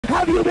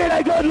Have you been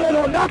a good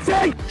little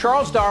Nazi?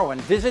 Charles Darwin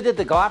visited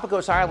the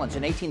Galapagos Islands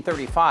in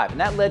 1835, and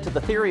that led to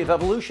the theory of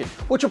evolution,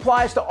 which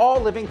applies to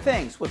all living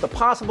things, with the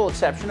possible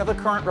exception of the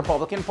current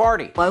Republican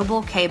Party.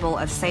 Global cable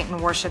of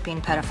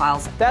Satan-worshipping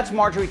pedophiles. That's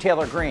Marjorie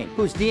Taylor Greene,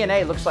 whose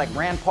DNA looks like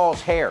Rand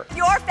Paul's hair.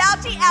 You're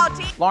Fauci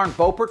outie. Lauren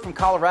Boebert from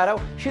Colorado,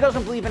 she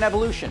doesn't believe in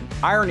evolution.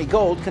 Irony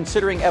Gold,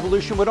 considering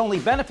evolution would only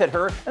benefit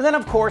her. And then,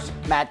 of course,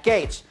 Matt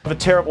Gaetz, of a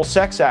terrible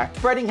sex act,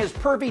 spreading his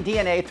pervy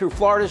DNA through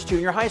Florida's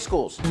junior high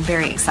schools. I'm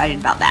very excited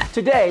about that.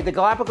 Today, the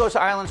Galapagos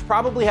Islands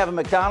probably have a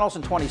McDonald's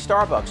and 20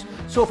 Starbucks.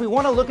 So if we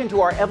want to look into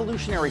our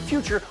evolutionary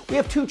future, we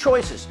have two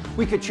choices.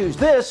 We could choose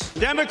this.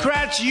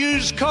 Democrats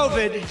use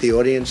COVID. The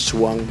audience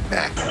swung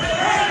back.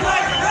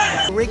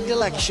 Rigged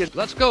election.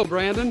 Let's go,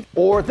 Brandon.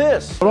 Or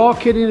this. But all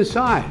kidding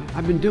aside,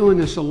 I've been doing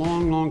this a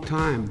long, long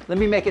time. Let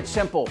me make it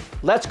simple.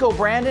 Let's go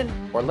Brandon,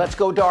 or let's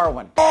go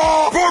Darwin.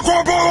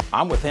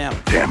 I'm with him.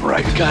 Damn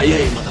right.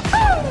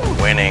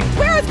 Winning.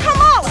 Where is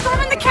Kamala?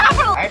 Storming the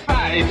Capitol. High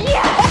five.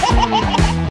 Yeah.